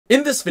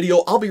In this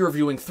video, I'll be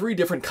reviewing 3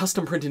 different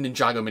custom printed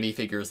Ninjago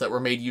minifigures that were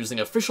made using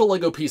official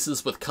LEGO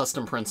pieces with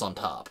custom prints on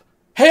top.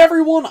 Hey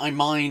everyone, I'm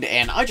Mind,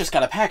 and I just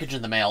got a package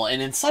in the mail,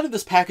 and inside of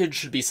this package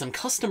should be some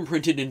custom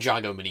printed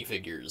Ninjago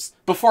minifigures.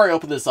 Before I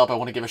open this up, I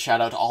want to give a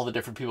shout out to all the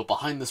different people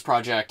behind this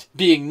project,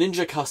 being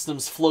Ninja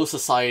Customz, Flo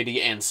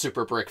Society, and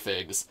Super Brick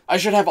Figs. I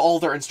should have all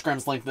their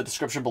Instagrams linked in the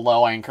description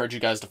below. I encourage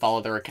you guys to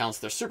follow their accounts,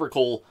 they're super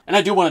cool. And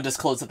I do want to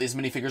disclose that these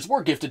minifigures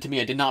were gifted to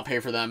me, I did not pay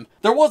for them.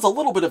 There was a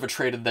little bit of a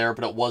trade in there,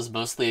 but it was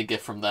mostly a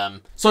gift from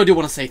them. So I do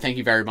want to say thank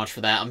you very much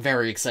for that. I'm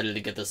very excited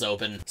to get this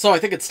open. So I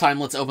think it's time,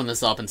 let's open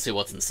this up and see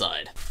what's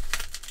inside.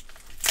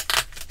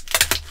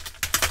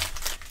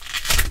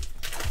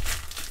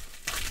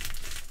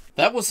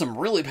 That was some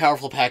really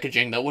powerful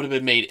packaging that would have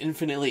been made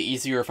infinitely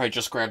easier if I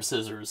just grabbed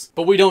scissors.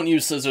 But we don't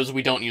use scissors,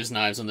 we don't use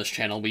knives on this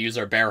channel, we use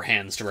our bare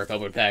hands to rip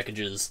open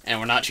packages, and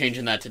we're not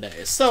changing that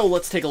today. So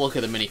let's take a look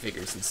at the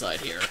minifigures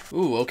inside here.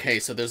 Ooh, okay,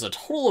 so there's a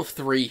total of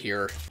 3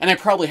 here, and I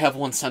probably have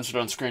one censored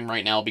on screen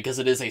right now because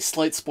it is a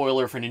slight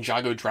spoiler for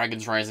Ninjago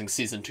Dragons Rising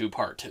Season 2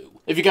 Part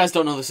 2. If you guys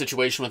don't know the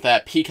situation with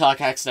that, Peacock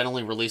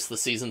accidentally released the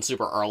season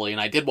super early, and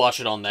I did watch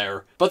it on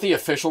there, but the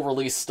official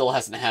release still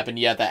hasn't happened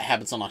yet. That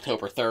happens on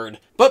October 3rd.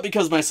 But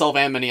because myself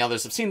and many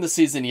others have seen the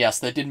season, yes,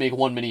 they did make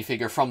one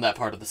minifigure from that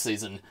part of the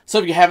season. So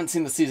if you haven't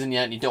seen the season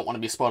yet and you don't want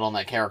to be spoiled on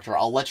that character,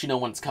 I'll let you know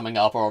when it's coming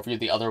up or review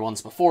the other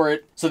ones before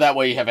it, so that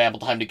way you have ample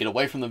time to get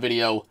away from the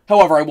video.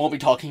 However, I won't be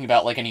talking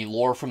about like any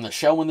lore from the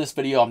show in this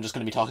video, I'm just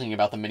going to be talking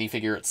about the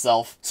minifigure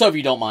itself. So if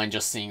you don't mind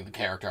just seeing the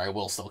character, I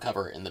will still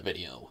cover it in the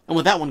video. And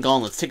with that one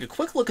gone, let's take a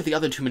quick look at the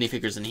other 2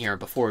 minifigures in here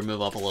before we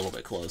move up a little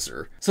bit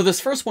closer. So this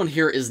first one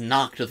here is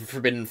Nokt of the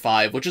Forbidden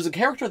 5, which is a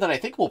character that I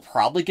think we'll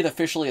probably get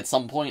officially at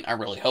some point. I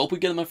really hope we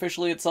get him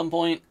officially at some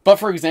point. But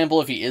for example,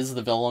 if he is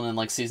the villain in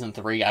like Season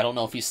 3, I don't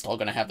know if he's still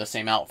going to have the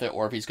same outfit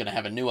or if he's going to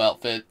have a new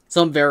outfit.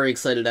 So I'm very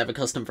excited to have a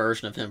custom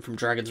version of him from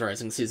Dragons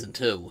Rising Season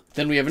 2.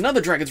 Then we have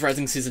another Dragons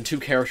Rising Season 2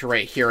 character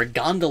right here,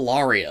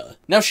 Gandalaria.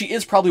 Now she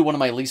is probably one of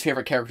my least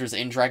favorite characters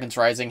in Dragons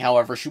Rising,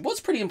 however she was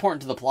pretty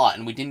important to the plot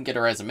and we didn't get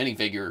her as a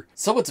minifigure.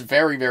 So it's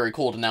very, very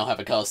cool to now have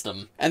a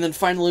custom. And then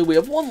finally we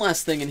have one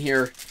last thing in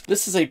here.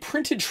 This is a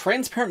printed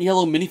transparent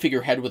yellow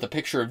minifigure head with a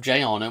picture of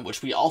Jay on it,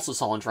 which we also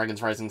saw in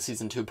Dragons Rising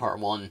Season 2 Part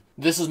 1.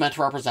 This is meant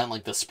to represent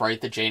like the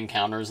sprite that Jay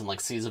encounters and like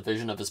sees a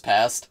vision of his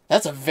past.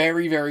 That's a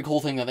very, very cool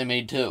thing that they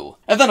made too.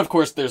 And then of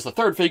course there's the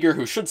third figure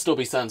who should still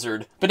be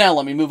censored, but now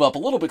let me move up a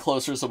little bit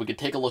closer so we can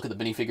take a look at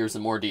the minifigures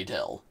in more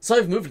detail. So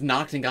I've moved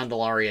Nokt and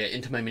Gandalaria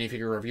into my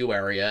minifigure review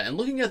area, and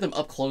looking at them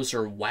up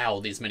closer, wow,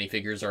 these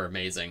minifigures are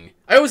amazing.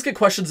 I always get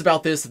questions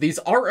about this. These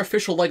are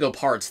official LEGO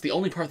parts, the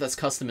only part that's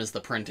custom is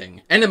the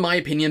printing. And in my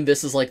opinion,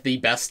 this is like the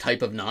best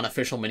type of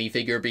non-official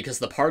minifigure because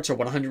the parts are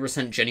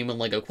 100% genuine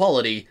LEGO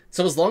quality,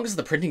 so as long as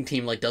the printing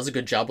team like does a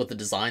good job with the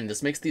design,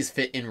 this makes these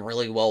fit in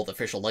really well with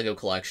official LEGO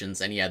collections,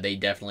 and yeah, they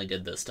definitely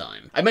did this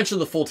time. I mentioned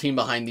the full team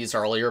behind these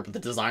earlier, but the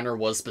designer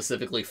was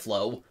specifically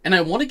Flo, and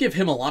I want to give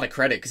him a lot of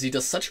credit because he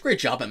does such a great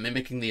job at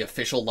mimicking the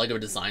official LEGO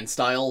design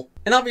style.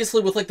 And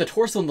obviously with like the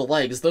torso and the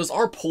legs, those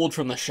are pulled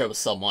from the show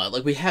somewhat,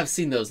 like we have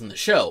seen those in the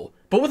show.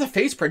 But with the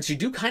face prints, you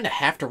do kind of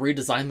have to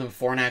redesign them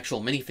for an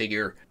actual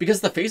minifigure,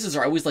 because the faces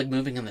are always like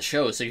moving in the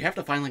show, so you have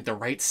to find like the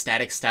right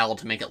static style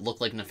to make it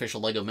look like an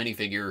official LEGO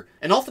minifigure.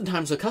 And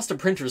oftentimes with custom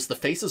printers, the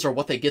faces are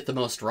what they get the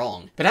most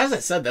wrong. But as I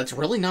said, that's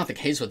really not the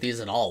case with these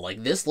at all.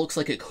 Like this looks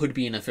like it could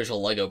be an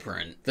official LEGO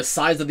print. The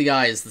size of the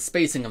eyes, the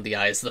spacing of the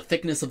eyes, the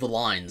thickness of the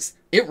lines.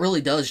 It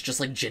really does just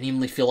like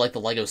genuinely feel like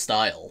the LEGO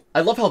style. I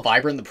love how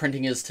vibrant the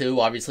printing is too.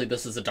 Obviously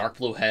this is a dark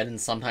blue head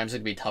and sometimes it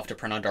can be tough to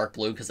print on dark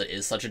blue because it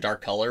is such a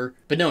dark color.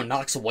 But no,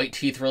 Nokt's white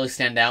teeth really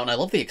stand out, and I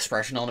love the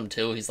expression on him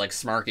too. He's like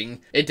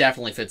smirking. It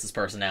definitely fits his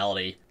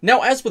personality. Now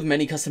as with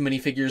many custom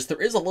minifigures,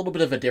 there is a little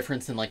bit of a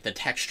difference in like the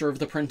texture of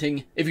the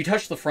printing. If you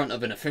touch the front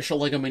of an official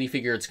LEGO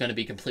minifigure, it's going to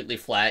be completely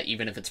flat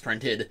even if it's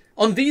printed.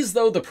 On these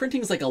though, the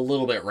printing's like a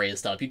little bit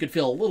raised up. You could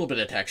feel a little bit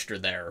of texture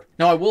there.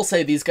 Now I will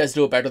say these guys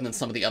do it better than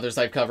some of the others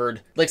I've covered.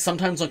 Like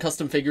sometimes on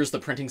custom figures, the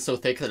printing's so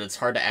thick that it's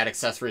hard to add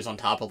accessories on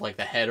top of like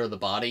the head or the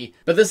body,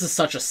 but this is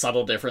such a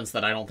subtle difference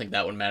that I don't think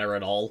that would matter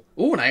at all.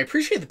 Ooh, and I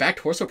appreciate the back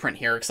torso print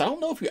here, because I don't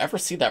know if you ever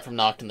see that from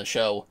Nokt in the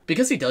show,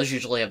 because he does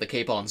usually have the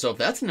cape on, so if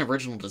that's an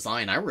original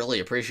design, I really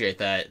appreciate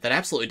that. That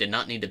absolutely did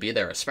not need to be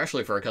there,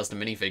 especially for a custom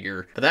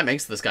minifigure, but that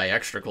makes this guy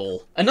extra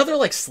cool. Another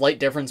like slight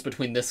difference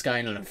between this guy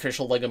and an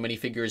official LEGO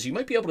minifigure is you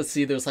might be able to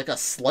see there's like a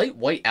slight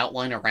white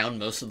outline around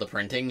most of the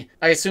printing.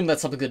 I assume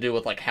that's something to do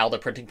with like how the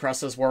printing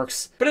process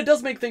works, but it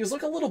does make things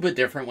look a little bit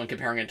different when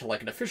comparing it to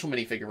like an official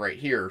minifigure right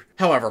here.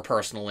 However,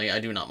 personally, I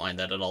do not mind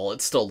that at all.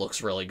 It still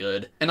looks really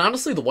good. And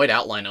honestly, the white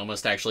outline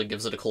almost actually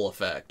gives it a cool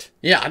effect.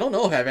 Yeah, I don't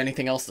know if I have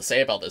anything else to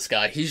say about this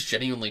guy. He's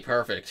genuinely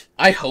perfect.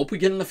 I hope we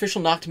get an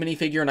official Nokt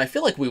minifigure, and I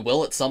feel like we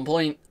will at some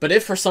point, but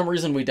if for some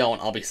reason we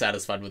don't, I'll be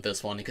satisfied with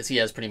this one, because he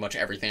has pretty much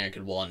everything I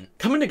could want.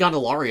 Coming to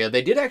Gandalaria,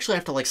 they did actually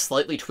have to like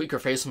slightly tweak her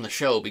face from the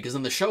show, because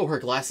in the show her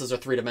glasses are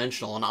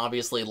 3-dimensional, and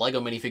obviously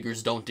LEGO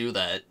minifigures don't do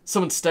that.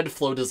 So instead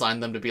Flo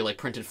designed them to be like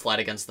printed flat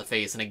against the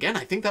face, and again,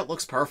 I think that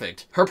looks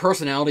perfect. Her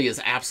personality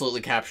is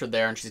absolutely captured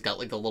there, and she's got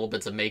like the little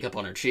bits of makeup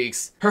on her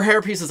cheeks. Her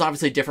hairpiece is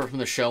obviously different from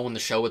the show. In the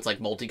show, it's like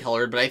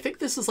multicolored, but I think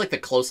this is like the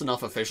close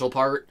enough official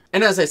part.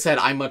 And as I said,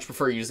 I much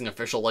prefer using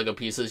official LEGO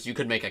pieces. You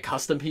could make a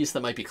custom piece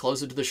that might be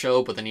closer to the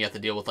show, but then you have to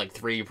deal with like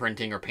 3D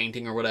printing or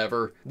painting or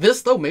whatever.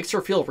 This, though, makes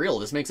her feel real.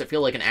 This makes it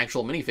feel like an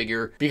actual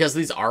minifigure, because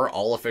these are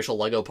all official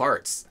LEGO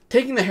parts.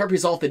 Taking the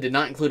hairpiece off, they did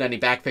not include any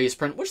back face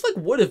print, which like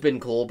would have been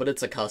cool, but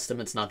it's a custom,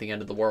 it's not the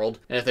end of the world.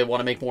 And if they want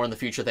to make more in the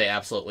future, they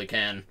absolutely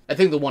can. I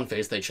think the one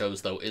face they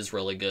chose, though, is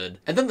really good.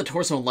 And then the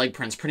torso and leg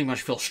prints pretty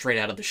much feel straight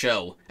out of the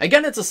show.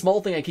 Again, it's a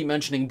small thing I keep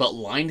mentioning, but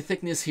line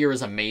thickness here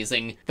is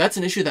amazing. That's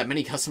an issue that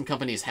many custom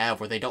companies have,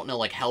 where they don't know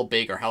like how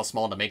big or how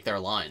small to make their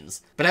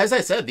lines. But as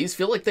I said, these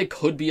feel like they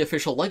could be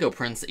official LEGO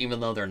prints,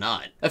 even though they're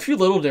not. A few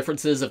little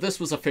differences. If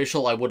this was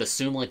official, I would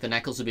assume like the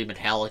necklace would be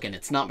metallic, and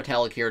it's not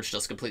metallic here, it's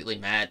just completely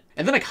matte.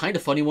 And then a kind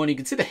of funny one, you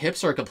can see the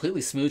hips are a completely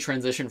smooth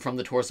transition from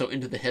the torso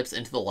into the hips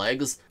into the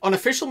legs. On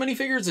official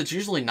minifigures, it's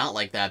usually not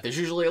like that. There's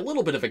usually a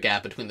little bit of a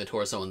gap between the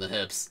torso and the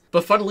hips.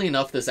 But funnily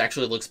enough, this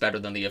actually looks better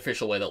than the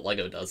official way that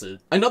LEGO does it.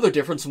 Another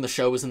difference from the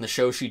show is in the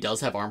show, she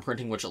does have arm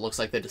printing, which it looks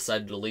like they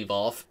decided to leave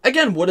off.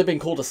 Again, would have been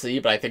cool to see,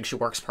 but I think she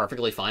works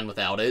perfectly fine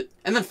without it.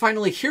 And then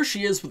finally, here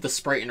she is with the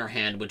Sprite in her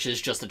hand, which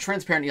is just a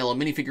transparent yellow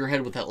minifigure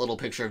head with that little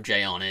picture of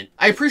Jay on it.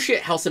 I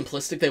appreciate how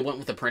simplistic they went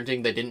with the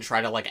printing. They didn't try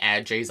to like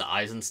add Jay's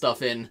eyes and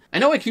stuff in. I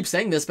know I keep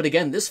saying this, but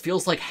again, this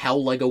feels like how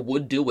LEGO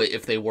would do it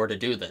if they were to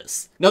do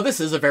this. Now, this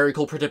is a very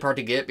cool printed part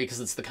to get, because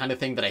it's the kind of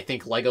thing that I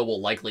think LEGO will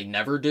likely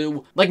never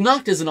do. Like,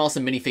 Nokt is an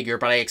awesome minifigure,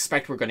 but I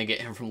expect we're going to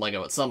get him from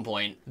LEGO at some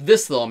point.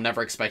 This, though, I'm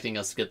never expecting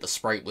us to get the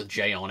Sprite with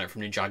Jay on it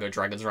from Ninjago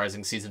Dragons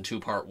Rising Season 2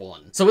 Part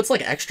 1. So it's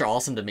like extra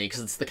awesome to me,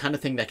 because it's the kind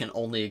of thing that can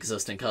only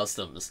exist in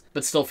customs,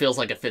 but still feels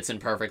like it fits in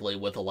perfectly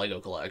with a LEGO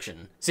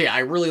collection. So yeah, I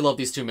really love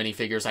these two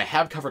minifigures. I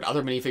have covered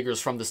other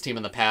minifigures from this team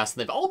in the past,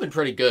 and they've all been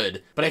pretty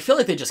good, but I feel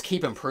like they just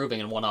keep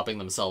improving and one-upping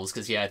themselves,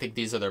 because yeah, I think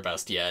these are their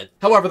best yet.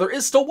 However, there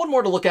is still one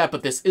more to look at,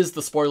 but this is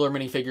the spoiler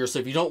minifigure, so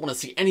if you don't want to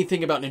see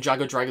anything about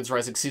Ninjago Dragons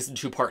Rising Season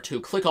 2 Part 2,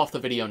 click off the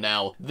video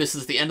now. This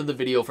is the end of the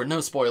video for no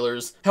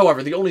spoilers.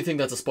 However, the only thing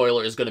that's a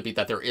spoiler is going to be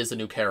that there is a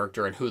new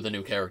character and who the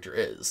new character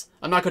is.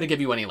 I'm not going to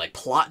give you any, like,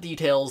 plot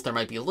details. There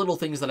might be little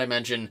things that I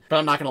mention, but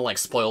I'm not going to, like,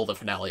 spoil the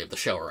finale of the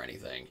show or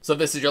anything. So if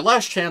this is your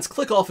last chance,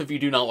 click off if you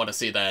do not want to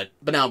see that.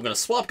 But now I'm going to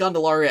swap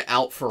Gandalaria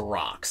out for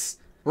Rox.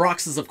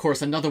 Rox is, of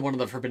course, another one of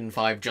the Forbidden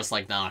Five, just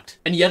like Nokt,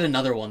 and yet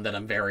another one that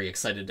I'm very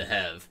excited to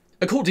have.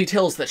 A cool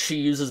detail is that she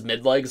uses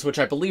mid-legs, which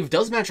I believe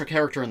does match her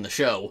character in the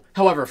show.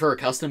 However, for a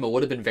custom, it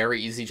would have been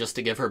very easy just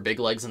to give her big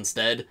legs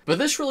instead. But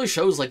this really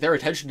shows, like, their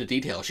attention to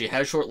detail. She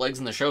has short legs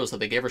in the show, so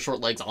they gave her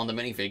short legs on the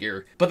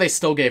minifigure, but they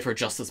still gave her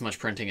just as much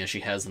printing as she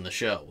has in the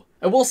show.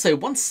 I will say,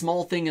 one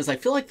small thing is I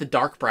feel like the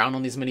dark brown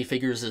on these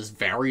minifigures is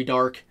very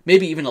dark.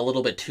 Maybe even a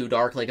little bit too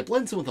dark, like it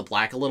blends in with the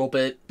black a little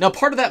bit. Now,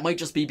 part of that might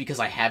just be because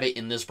I have it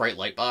in this bright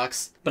light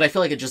box, but I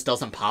feel like it just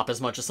doesn't pop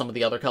as much as some of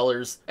the other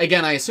colors.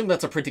 Again, I assume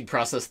that's a printing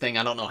process thing.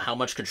 I don't know how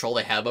much control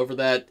they have over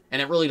that,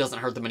 and it really doesn't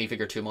hurt the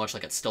minifigure too much,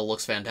 like it still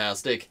looks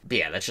fantastic. But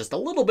yeah, that's just a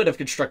little bit of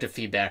constructive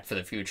feedback for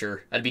the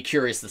future. I'd be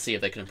curious to see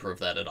if they can improve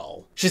that at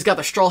all. She's got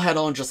the straw hat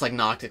on just like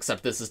Nokt,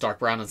 except this is dark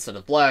brown instead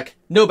of black.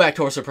 No back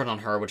torso print on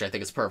her, which I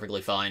think is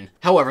perfectly fine.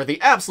 However,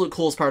 the absolute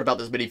coolest part about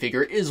this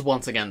minifigure is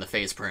once again the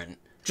face print.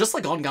 Just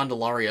like on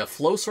Gandalaria,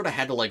 Flo sort of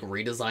had to, like,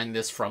 redesign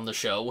this from the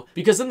show,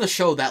 because in the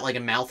show, that, like, a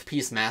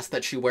mouthpiece mask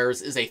that she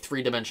wears is a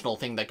three-dimensional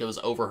thing that goes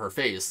over her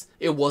face.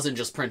 It wasn't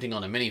just printing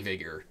on a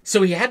minifigure.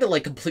 So he had to,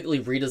 like, completely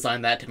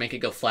redesign that to make it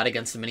go flat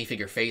against the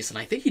minifigure face, and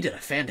I think he did a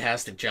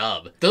fantastic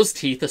job. Those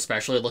teeth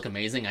especially look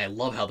amazing. I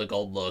love how the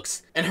gold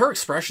looks. And her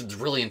expression's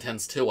really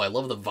intense, too. I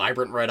love the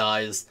vibrant red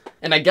eyes.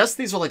 And I guess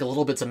these are, like, a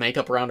little bits of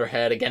makeup around her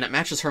head. Again, it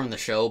matches her in the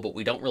show, but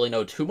we don't really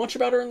know too much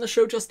about her in the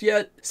show just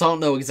yet, so I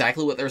don't know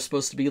exactly what they're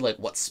supposed to be, like,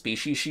 what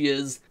species she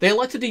is. They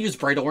elected to use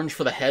bright orange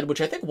for the head, which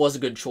I think was a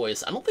good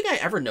choice. I don't think I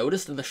ever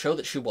noticed in the show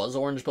that she was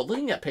orange, but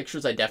looking at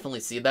pictures, I definitely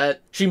see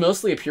that. She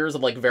mostly appears in,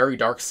 like, very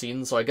dark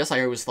scenes, so I guess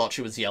I always thought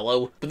she was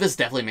yellow, but this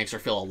definitely makes her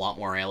feel a lot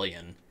more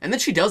alien. And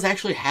then she does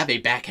actually have a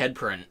back head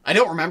print. I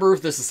don't remember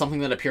if this is something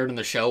that appeared in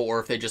the show or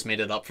if they just made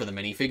it up for the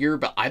minifigure,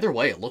 but either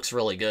way, it looks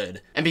really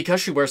good. And because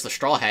she wears the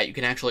straw hat, you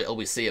can actually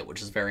always see it,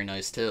 which is very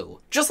nice too.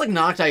 Just like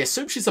Nokt, I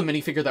assume she's a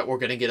minifigure that we're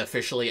gonna get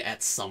officially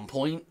at some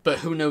point, but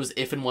who knows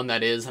if and when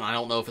that is, and I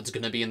don't know if it's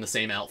gonna be in the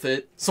same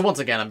outfit. So once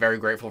again, I'm very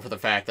grateful for the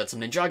fact that some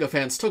Ninjago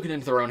fans took it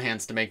into their own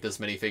hands to make this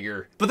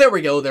minifigure. But there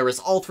we go, there is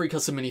all 3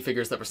 custom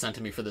minifigures that were sent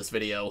to me for this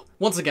video.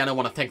 Once again, I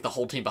want to thank the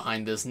whole team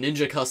behind this,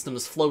 Ninja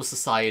Customz, Flo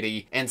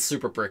Society, and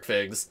Super Brick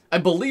Figs. I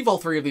believe all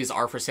 3 of these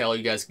are for sale.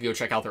 You guys can go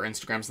check out their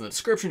Instagrams in the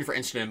description if you're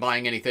interested in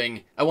buying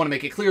anything. I want to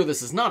make it clear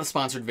this is not a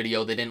sponsored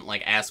video. They didn't,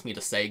 like, ask me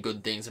to say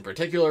good things in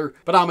particular,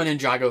 but I'm a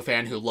Ninjago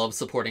fan who loves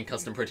supporting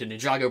custom printed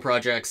Ninjago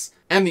projects,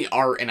 And the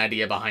art and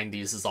idea behind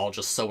these is all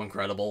just so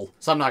incredible.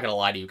 So I'm not gonna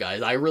lie to you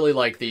guys, I really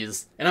like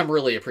these, and I'm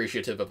really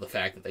appreciative of the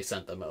fact that they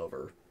sent them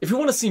over. If you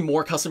want to see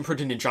more custom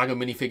printed Ninjago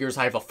minifigures,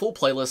 I have a full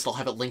playlist. I'll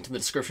have it linked in the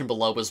description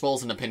below, as well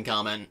as in a pinned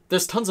comment.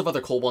 There's tons of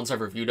other cool ones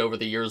I've reviewed over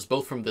the years,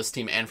 both from this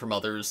team and from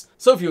others.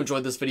 So if you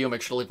enjoyed this video,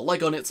 make sure to leave a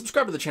like on it,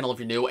 subscribe to the channel if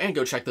you're new, and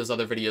go check those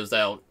other videos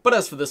out. But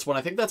as for this one,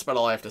 I think that's about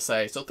all I have to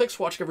say. So thanks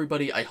for watching,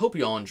 everybody. I hope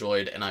you all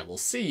enjoyed, and I will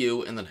see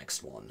you in the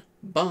next one.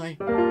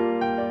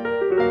 Bye.